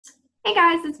Hey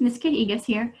guys, it's Miss Cahigas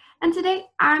here, and today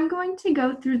I'm going to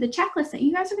go through the checklist that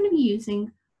you guys are going to be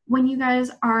using when you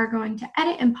guys are going to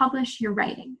edit and publish your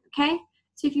writing, okay?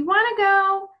 So if you want to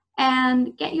go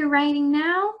and get your writing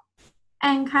now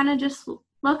and kind of just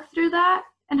look through that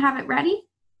and have it ready,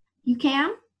 you can,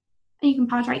 and you can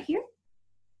pause right here.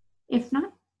 If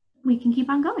not, we can keep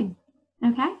on going,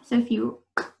 okay? So if you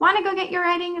want to go get your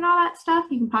writing and all that stuff,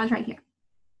 you can pause right here.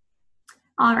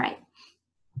 All right.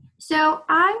 So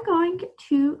I'm going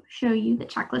to show you the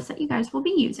checklist that you guys will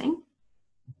be using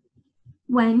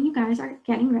when you guys are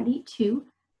getting ready to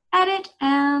edit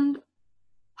and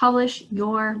publish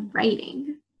your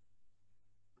writing.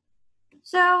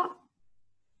 So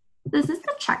this is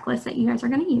the checklist that you guys are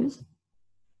going to use.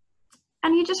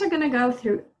 And you just are going to go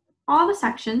through all the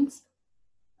sections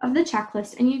of the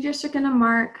checklist, and you just are going to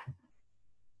mark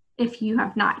if you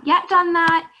have not yet done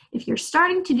that, if you're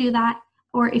starting to do that,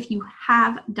 or if you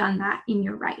have done that in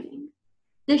your writing.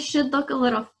 This should look a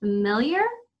little familiar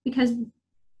because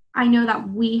I know that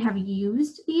we have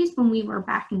used these when we were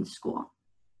back in school.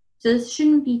 So this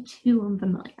shouldn't be too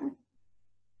unfamiliar.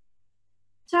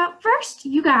 So first,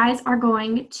 you guys are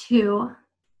going to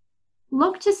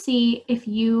look to see if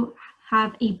you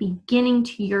have a beginning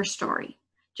to your story.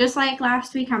 Just like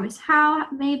last week, how Miss Howe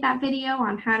made that video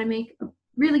on how to make a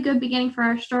really good beginning for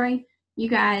our story, you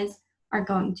guys are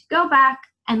going to go back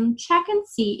and check and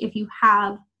see if you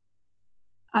have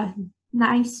a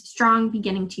nice, strong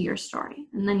beginning to your story.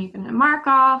 And then you're going to mark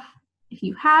off if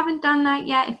you haven't done that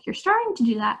yet, if you're starting to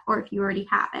do that, or if you already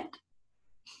have it.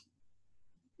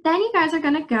 Then you guys are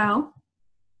going to go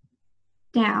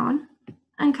down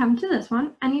and come to this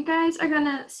one, and you guys are going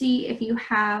to see if you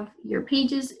have your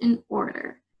pages in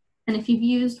order, and if you've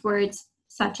used words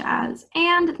such as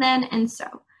and, then, and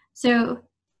so. So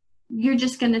you're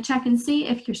just going to check and see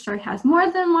if your story has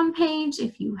more than one page,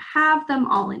 if you have them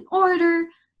all in order,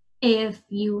 if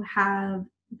you have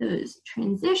those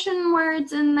transition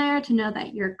words in there to know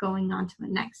that you're going on to a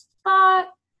next thought,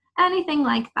 anything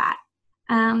like that.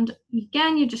 And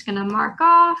again, you're just going to mark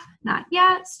off, not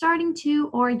yet, starting to,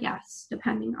 or yes,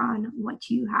 depending on what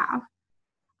you have.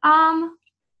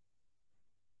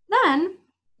 Then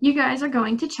you guys are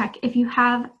going to check if you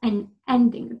have an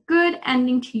ending, a good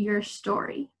ending to your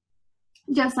story.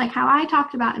 Just like how I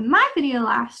talked about in my video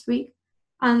last week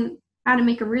on how to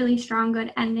make a really strong,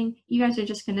 good ending, you guys are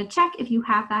just going to check if you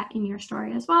have that in your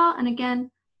story as well. And again,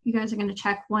 you guys are going to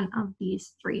check one of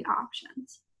these three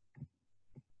options.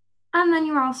 And then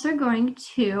you're also going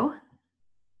to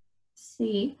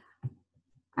see,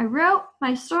 I wrote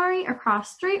my story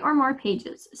across 3 or more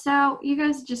pages. So you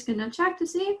guys are just going to check to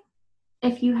see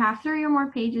if you have 3 or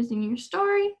more pages in your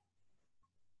story,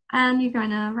 and you're going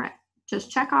to just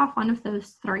check off one of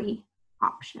those 3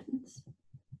 options.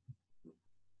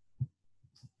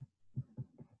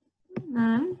 And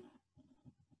then,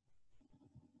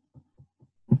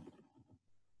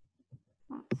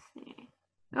 let's see.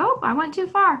 Oh, I went too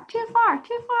far, too far,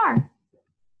 too far.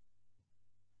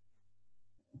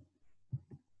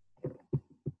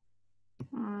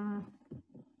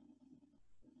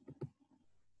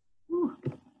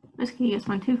 This key just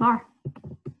went too far.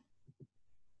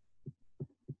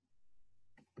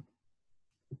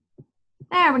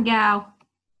 There we go.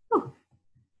 Ooh.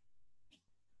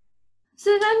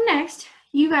 So then next,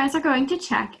 you guys are going to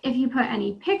check if you put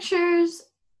any pictures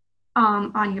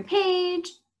on your page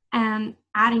and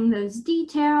adding those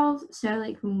details. So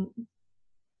like from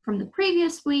the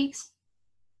previous weeks,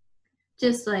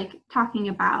 just like talking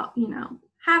about, you know,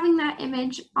 having that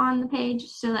image on the page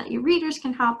so that your readers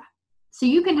can help, so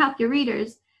you can help your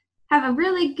readers have a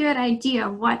really good idea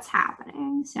of what's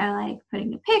happening. So like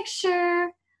putting a picture,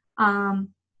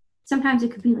 sometimes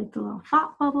it could be like the little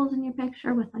thought bubbles in your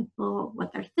picture with like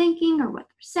what they're thinking or what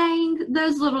they're saying,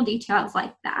 those little details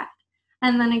like that.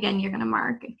 And then again, you're gonna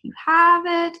mark if you have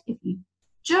it, if you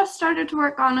just started to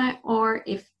work on it, or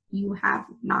if you have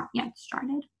not yet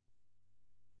started.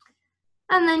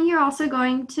 And then you're also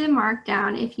going to mark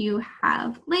down if you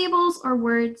have labels or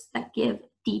words that give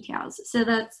details. So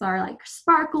that's our like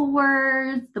sparkle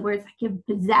words, the words that give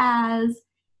pizzazz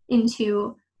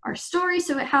into our story,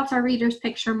 so it helps our readers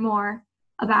picture more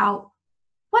about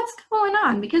what's going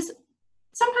on, because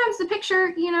sometimes the picture,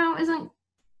 you know, isn't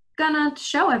gonna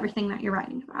show everything that you're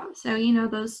writing about. So, you know,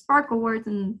 those sparkle words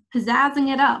and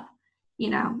pizzazzing it up, you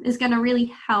know, is gonna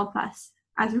really help us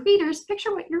as readers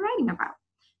picture what you're writing about.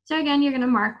 So again, you're gonna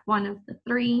mark one of the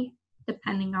 3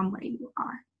 depending on where you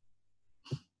are.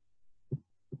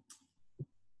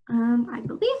 I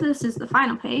believe this is the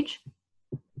final page.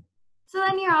 So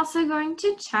then you're also going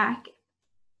to check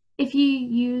if you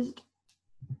used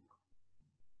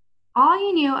all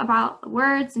you knew about the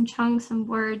words and chunks of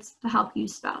words to help you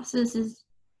spell. So this is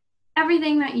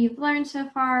everything that you've learned so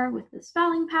far with the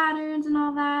spelling patterns and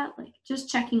all that, like just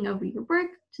checking over your work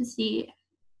to see if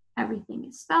everything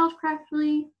is spelled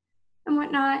correctly and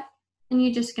whatnot. And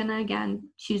you're just gonna, again,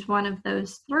 choose one of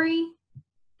those three,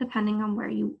 depending on where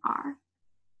you are.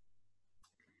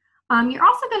 You're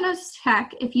also gonna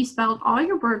check if you spelled all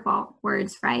your word vault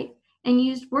words right and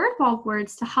used word vault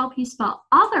words to help you spell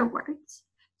other words.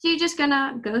 So you're just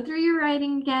gonna go through your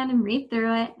writing again and read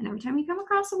through it, and every time you come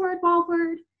across a word vault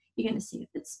word, you're gonna see if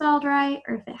it's spelled right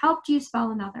or if it helped you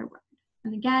spell another word.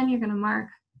 And again, you're gonna mark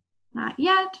not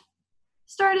yet,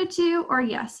 started to, or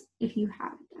yes, if you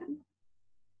have done.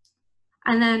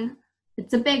 And then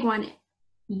it's a big one,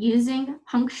 using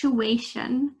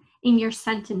punctuation in your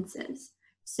sentences.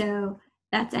 So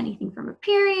that's anything from a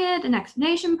period, an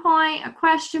exclamation point, a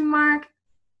question mark,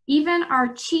 even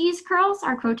our cheese curls,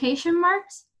 our quotation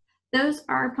marks, those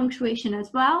are punctuation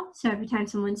as well. So every time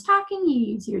someone's talking,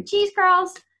 you use your cheese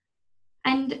curls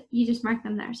and you just mark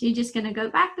them there. So you're just gonna go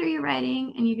back through your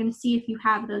writing and you're gonna see if you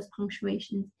have those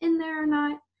punctuations in there or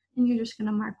not, and you're just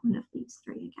gonna mark one of these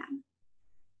three again.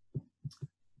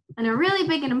 And a really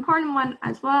big and important one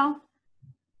as well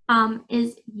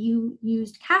is you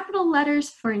used capital letters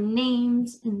for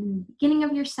names in the beginning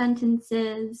of your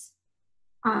sentences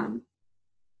and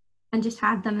just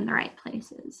had them in the right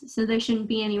places. So there shouldn't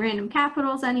be any random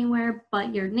capitals anywhere,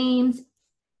 but your names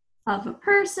of a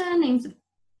person, names of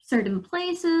certain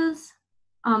places,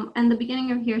 and the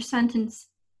beginning of your sentence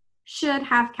should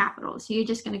have capitals. So you're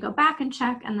just gonna go back and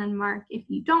check and then mark if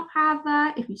you don't have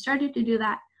that, if you started to do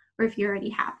that, or if you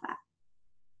already have that.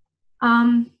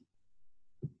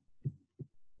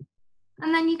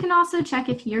 And then you can also check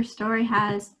if your story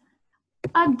has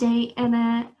a date in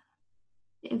it,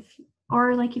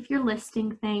 or like if you're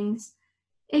listing things,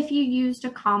 if you used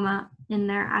a comma in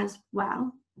there as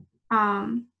well.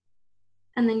 And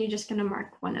then you're just gonna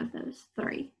mark one of those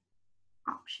three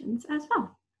options as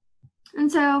well.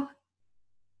 And so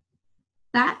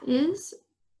that is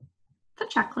the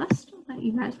checklist that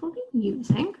you guys will be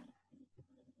using.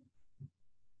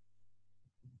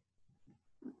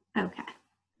 Okay.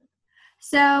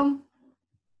 So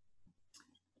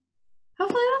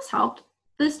hopefully this helped.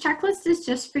 This checklist is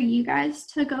just for you guys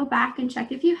to go back and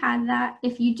check if you had that.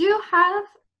 If you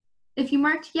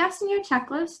marked yes in your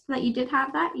checklist that you did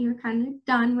have that, you're kind of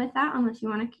done with that unless you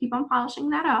want to keep on polishing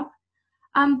that up.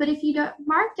 But if you don't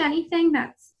marked anything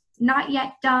that's not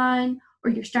yet done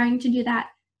or you're starting to do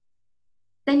that,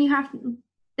 then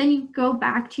you go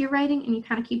back to your writing and you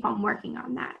kind of keep on working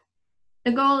on that.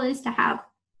 The goal is to have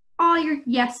all your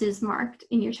yeses marked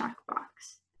in your checkbox.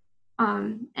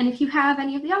 And if you have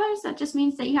any of the others, that just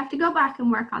means that you have to go back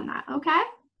and work on that, okay?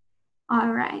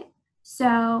 All right,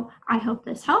 so I hope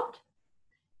this helped.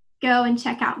 Go and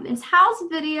check out Ms. Howe's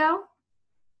video.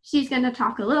 She's gonna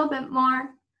talk a little bit more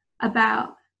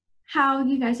about how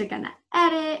you guys are gonna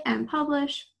edit and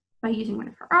publish by using one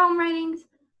of her own writings.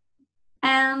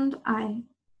 And I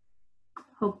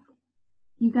hope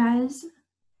you guys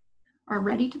are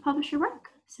ready to publish your work.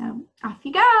 So off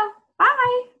you go,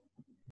 bye.